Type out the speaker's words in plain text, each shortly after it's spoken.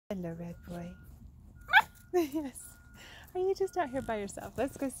Hello, red boy. Yes. Are you just out here by yourself?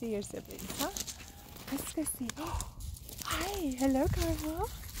 Let's go see your siblings, huh? Let's go see. Oh, hi. Hello, Carmel.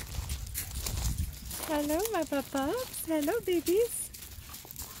 Hello, my pups. Hello, babies.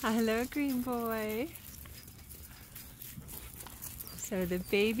 Hello, green boy. So the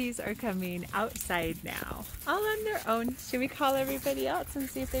babies are coming outside now, all on their own. Should we call everybody else and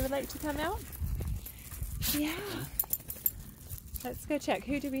see if they would like to come out? Yeah. Let's go check.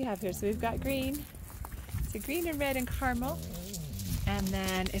 Who do we have here? So we've got green. So green and red and caramel. And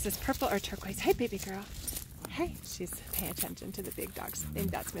then, is this purple or turquoise? Hey, baby girl. Hey, she's paying attention to the big dogs. I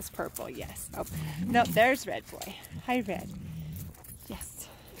think that's Miss Purple, yes. Oh, no, there's red boy. Hi, red. Yes.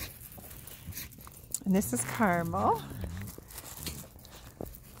 And this is caramel.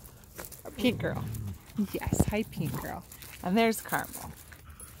 Pink girl. Yes, hi, pink girl. And there's caramel.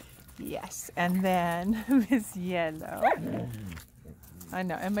 Yes, and then Miss Yellow. I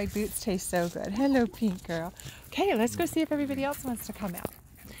know, and my boots taste so good. Hello, pink girl. Okay, let's go see if everybody else wants to come out.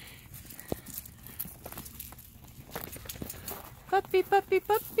 Puppy, puppy,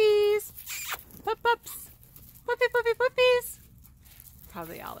 puppies. Pup-pups. Puppy, puppy, puppies.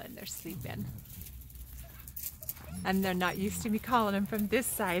 Probably all in there sleeping. And they're not used to me calling them from this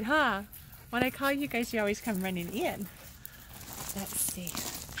side, huh? When I call you guys, you always come running in. Let's see.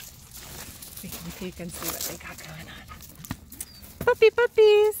 We can peek and see what they got going on. Puppy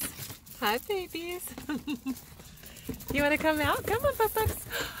puppies! Hi, babies. You want to come out? Come on, pup-pups.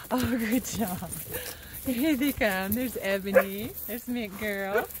 Oh, good job. Here they come. There's Ebony. There's Mint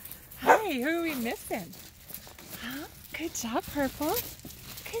Girl. Hi, who are we missing? Huh? Good job, Purple.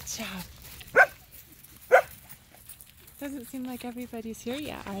 Good job. Doesn't seem like everybody's here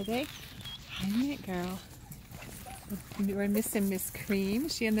yet, are they? Hi, Mint Girl. We're missing Miss Cream.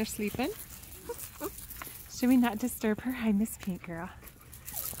 Is she in there sleeping? Should we not disturb her? Hi, Miss Pink Girl.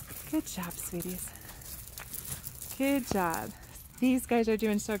 Good job, sweeties. Good job. These guys are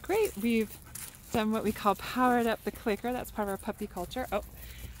doing so great. We've done what we call powered up the clicker. That's part of our puppy culture. Oh,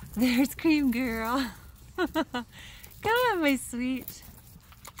 there's Cream Girl. Come on, my sweet.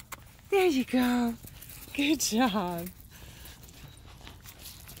 There you go. Good job.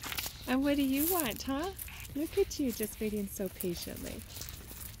 And what do you want, huh? Look at you just waiting so patiently.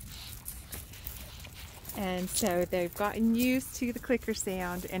 And so they've gotten used to the clicker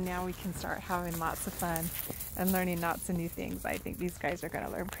sound, and now we can start having lots of fun and learning lots of new things. I think these guys are going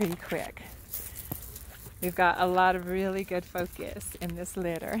to learn pretty quick. We've got a lot of really good focus in this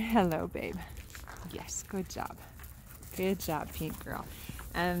litter. Hello, babe. Yes, good job. Good job, Pink Girl.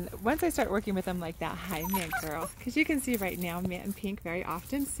 And once I start working with them like that, hi, Mint Girl. Because you can see right now, Mint and Pink very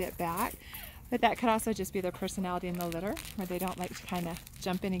often sit back. But that could also just be their personality in the litter, where they don't like to kind of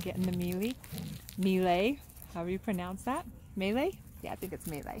jump in and get in the melee, however you pronounce that. Melee? Yeah, I think it's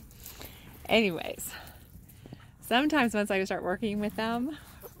melee. Anyways, sometimes once I start working with them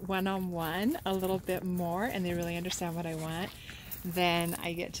one-on-one a little bit more, and they really understand what I want, then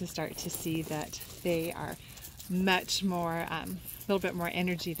I get to start to see that they are much more, a little bit more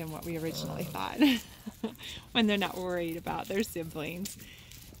energy than what we originally thought when they're not worried about their siblings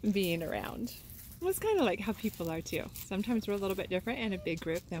being around. Well, it's kind of like how people are too. Sometimes we're a little bit different in a big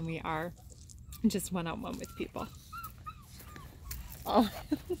group than we are just one-on-one with people. Oh,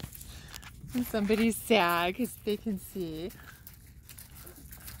 and somebody's sad because they can see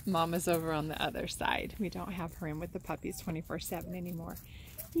Mama's over on the other side. We don't have her in with the puppies 24/7 anymore.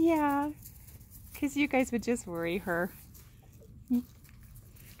 Yeah, because you guys would just worry her.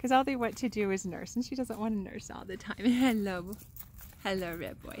 Because all they want to do is nurse, and she doesn't want to nurse all the time. Hello. Hello,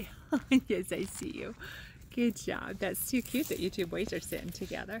 red boy. Yes, I see you. Good job. That's too cute that you two boys are sitting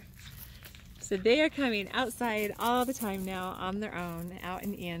together. So they are coming outside all the time now on their own, out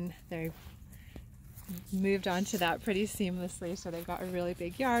and in. They've moved on to that pretty seamlessly, so they've got a really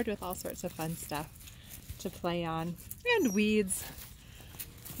big yard with all sorts of fun stuff to play on. And weeds.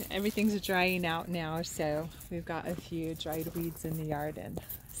 Everything's drying out now, so we've got a few dried weeds in the yard, and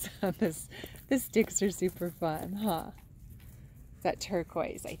so the sticks are super fun, huh? Is that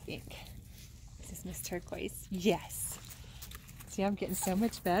turquoise, I think? Is this Miss Turquoise? Yes. See, I'm getting so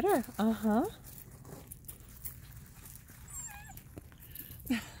much better. Uh-huh.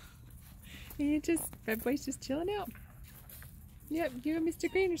 And red boy's just chilling out. Yep, you and Mr.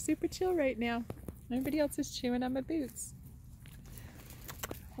 Green are super chill right now. Everybody else is chewing on my boots.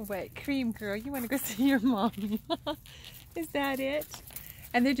 Wait, Cream Girl, you want to go see your mommy? Is that it?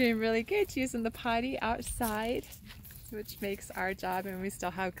 And they're doing really good using the potty outside, which makes our job, and we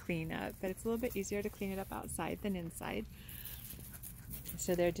still have cleanup, but it's a little bit easier to clean it up outside than inside.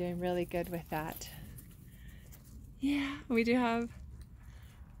 So they're doing really good with that. Yeah, we do have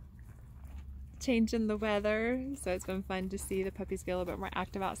change in the weather, so it's been fun to see the puppies get a little bit more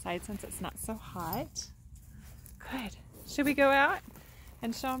active outside since it's not so hot. Good. Should we go out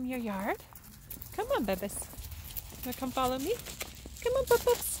and show them your yard? Come on, Bubbles. Wanna come follow me? Come on,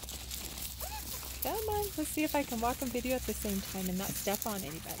 Bubbles. Come on. Let's see if I can walk and video at the same time and not step on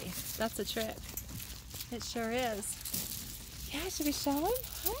anybody. That's a trick. It sure is. Yeah, should we show them?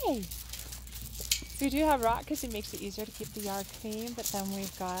 Hi. So we do have rock because it makes it easier to keep the yard clean, but then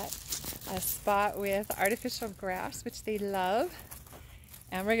we've got a spot with artificial grass, which they love.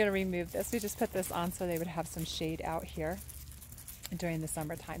 And we're going to remove this. We just put this on so they would have some shade out here during the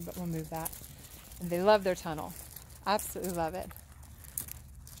summertime, but we'll move that. And they love their tunnel. Absolutely love it.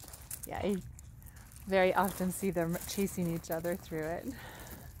 Yeah, I very often see them chasing each other through it.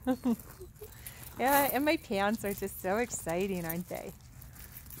 Yeah, and my pants are just so exciting, aren't they?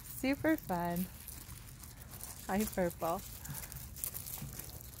 Super fun. Hi, Purple.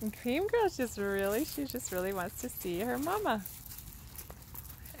 And Cream Girl's she just really wants to see her mama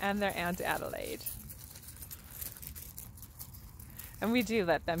and their Aunt Adelaide. And we do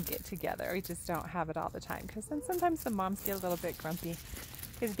let them get together. We just don't have it all the time because then sometimes the moms get a little bit grumpy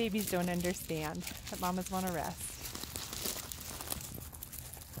because babies don't understand that mamas want to rest.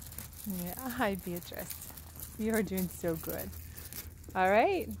 Yeah, hi Beatrice. You are doing so good. All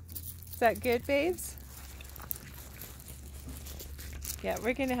right. Is that good, babes? Yeah,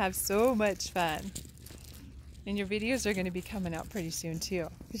 we're going to have so much fun. And your videos are going to be coming out pretty soon too.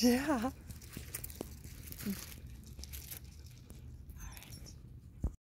 Yeah.